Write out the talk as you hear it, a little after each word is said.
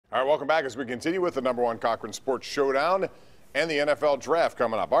All right, welcome back as we continue with the #1 Cochran Sports Showdown and the NFL Draft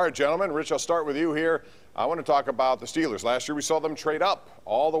coming up. All right, gentlemen, Rich, I'll start with you here. I want to talk about the Steelers. Last year we saw them trade up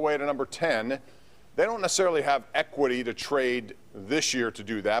all the way to number 10. They don't necessarily have equity to trade this year to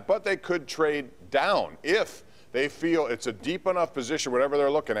do that, but they could trade down if they feel it's a deep enough position, whatever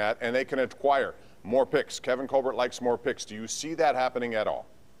they're looking at, and they can acquire more picks. Kevin Colbert likes more picks. Do you see that happening at all?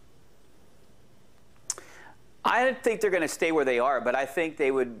 I don't think they're going to stay where they are, but I think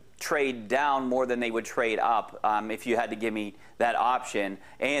they would trade down more than they would trade up if you had to give me that option,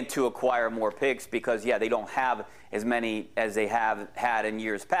 and to acquire more picks because, yeah, they don't have as many as they have had in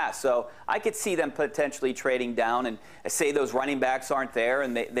years past. So I could see them potentially trading down and say those running backs aren't there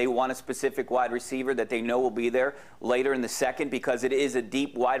and they want a specific wide receiver that they know will be there later in the second because it is a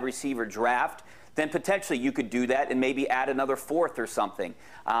deep wide receiver draft. Then potentially you could do that and maybe add another fourth or something.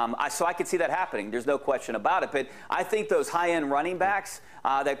 So I could see that happening. There's no question about it. But I think those high-end running backs,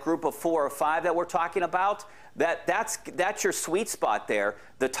 that group of 4 or 5 that we're talking about, that's your sweet spot there,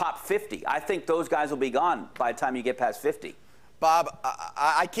 the top 50. I think those guys will be gone by the time you get past 50. Bob,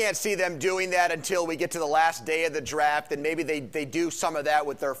 I can't see them doing that until we get to the last day of the draft, and maybe they do some of that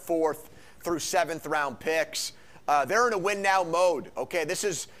with their 4th through 7th round picks. They're in a win-now mode, okay? This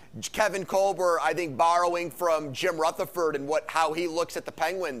is Kevin Colbert, I think, borrowing from Jim Rutherford and how he looks at the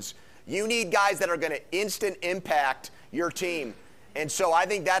Penguins. You need guys that are going to instant impact your team. And so I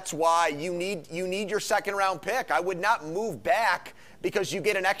think that's why you need your 2nd-round pick. I would not move back because you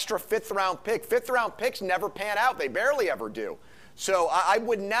get an extra 5th-round pick. 5th-round picks never pan out. They barely ever do. So I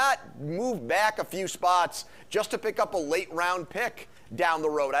would not move back a few spots just to pick up a late-round pick down the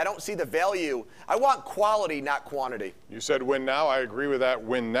road. I don't see the value. I want quality, not quantity. You said win now. I agree with that,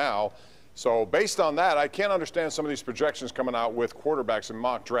 win now. So based on that, I can't understand some of these projections coming out with quarterbacks in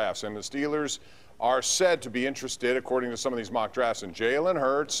mock drafts. And the Steelers are said to be interested, according to some of these mock drafts, in Jalen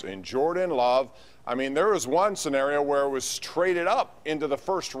Hurts, in Jordan Love. I mean, there was one scenario where it was traded up into the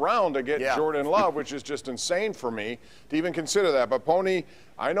 1st round to get Jordan Love, which is just insane for me to even consider that. But, Pony,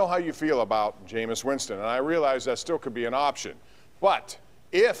 I know how you feel about Jameis Winston, and I realize that still could be an option. But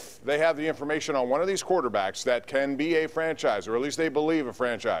if they have the information on one of these quarterbacks that can be a franchise, or at least they believe a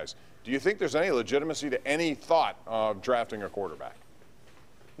franchise, do you think there's any legitimacy to any thought of drafting a quarterback?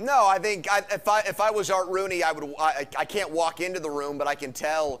 No, I think if I was Art Rooney, I can't walk into the room, but I can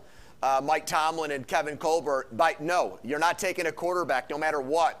tell Mike Tomlin and Kevin Colbert, no, you're not taking a quarterback no matter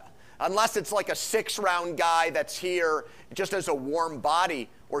what. Unless it's like a 6th-round guy that's here just as a warm body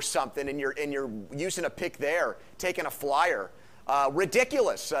or something, and you're using a pick there, taking a flyer.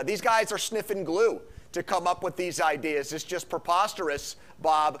 Ridiculous. These guys are sniffing glue to come up with these ideas. It's just preposterous,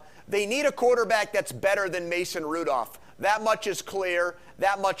 Bob. They need a quarterback that's better than Mason Rudolph. That much is clear.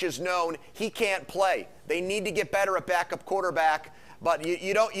 That much is known. He can't play. They need to get better at backup quarterback. But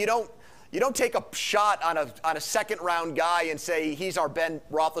you don't take a shot on a 2nd-round guy and say he's our Ben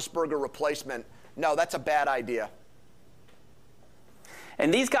Roethlisberger replacement. No, that's a bad idea.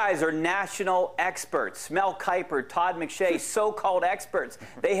 And these guys are national experts. Mel Kiper, Todd McShay, so-called experts.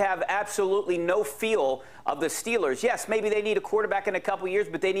 They have absolutely no feel of the Steelers. Yes, maybe they need a quarterback in a couple years,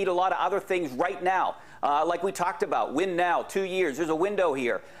 but they need a lot of other things right now. Like we talked about, win now, 2 years. There's a window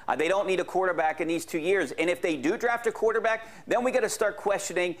here. They don't need a quarterback in these 2 years. And if they do draft a quarterback, then we got to start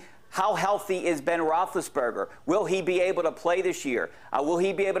questioning, how healthy is Ben Roethlisberger? Will he be able to play this year? Will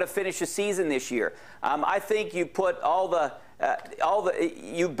he be able to finish the season this year? I think you put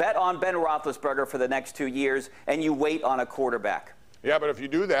you bet on Ben Roethlisberger for the next 2 years, and you wait on a quarterback. Yeah, but if you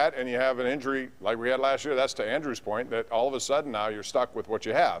do that and you have an injury like we had last year, that's to Andrew's point, that all of a sudden now you're stuck with what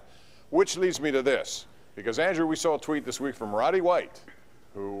you have. Which leads me to this, because, Andrew, we saw a tweet this week from Roddy White,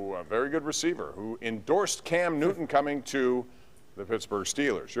 who, a very good receiver, who endorsed Cam Newton coming to the Pittsburgh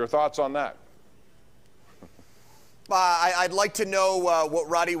Steelers. Your thoughts on that? I'd like to know what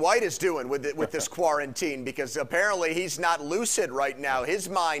Roddy White is doing with this quarantine, because apparently he's not lucid right now. His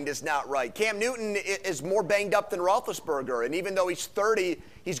mind is not right. Cam Newton is more banged up than Roethlisberger, and even though he's 30,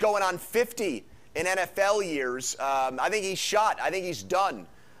 he's going on 50 in NFL years. I think he's shot. I think he's done.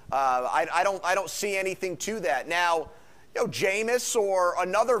 I don't see anything to that. Now, Jameis or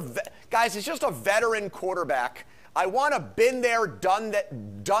another guys, it's just a veteran quarterback. I want a been there, done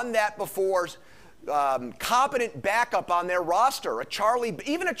that before. Competent backup on their roster,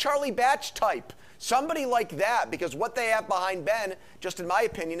 even a Charlie Batch type, somebody like that, because what they have behind Ben, just in my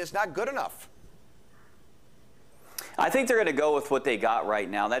opinion, is not good enough. I think they're going to go with what they got right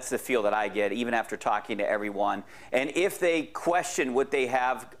now. That's the feel that I get, even after talking to everyone. And if they question what they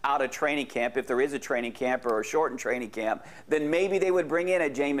have out of training camp, if there is a training camp or a shortened training camp, then maybe they would bring in a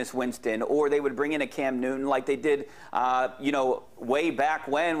Jameis Winston, or they would bring in a Cam Newton like they did, way back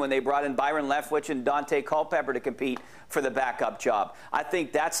when they brought in Byron Leftwich and Dante Culpepper to compete for the backup job. I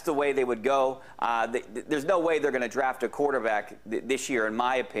think that's the way they would go. There's no way they're going to draft a quarterback this year, in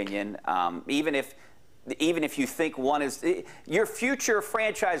my opinion, even if you think one is your future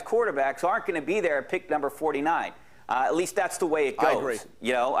franchise quarterbacks aren't going to be there at pick number 49. At least that's the way it goes. I agree.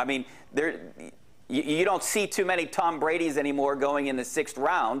 I mean, you don't see too many Tom Brady's anymore going in the 6th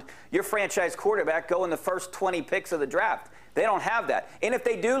round. Your franchise quarterback go in the first 20 picks of the draft. They don't have that. And if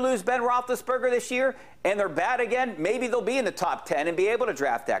they do lose Ben Roethlisberger this year and they're bad again, maybe they'll be in the top 10 and be able to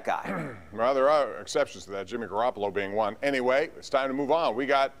draft that guy. Well, there are exceptions to that, Jimmy Garoppolo being one. Anyway, it's time to move on. We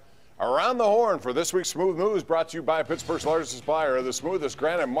got Around the Horn for this week's Smooth Moves, brought to you by Pittsburgh's largest supplier of the smoothest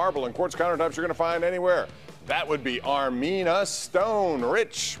granite, marble, and quartz countertops you're going to find anywhere. That would be Armina Stone.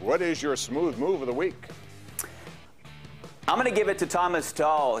 Rich, what is your smooth move of the week? I'm going to give it to Thomas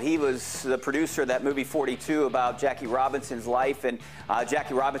Tull. He was the producer of that movie 42 about Jackie Robinson's life, and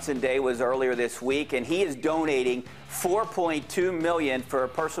Jackie Robinson Day was earlier this week, and he is donating $4.2 million for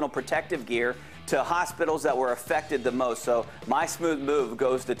personal protective gear to hospitals that were affected the most. So my smooth move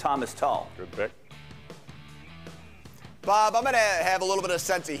goes to Thomas Tull. Good pick. Bob, I'm going to have a little bit of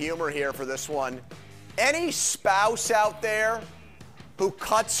sense of humor here for this one. Any spouse out there who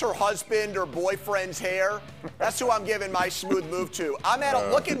cuts her husband or boyfriend's hair, that's who I'm giving my smooth move to.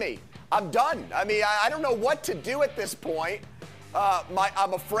 Look at me. I'm done. I mean, I don't know what to do at this point.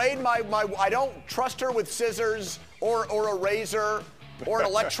 I'm afraid I don't trust her with scissors or a razor or an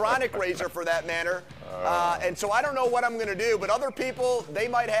electronic razor for that matter. And so I don't know what I'm going to do, but other people, they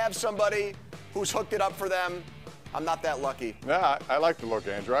might have somebody who's hooked it up for them. I'm not that lucky. Yeah, I like the look,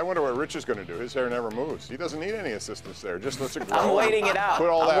 Andrew. I wonder what Rich is going to do. His hair never moves. He doesn't need any assistance there. Just lets it grow. I'm waiting it out. Put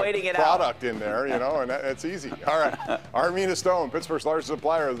all that product in there, and it's easy. All right. Armina Stone, Pittsburgh's largest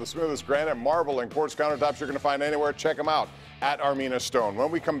supplier of the smoothest granite, marble, and quartz countertops you're going to find anywhere. Check them out at Armina Stone. When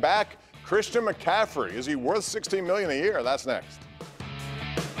we come back, Christian McCaffrey. Is he worth $16 million a year? That's next.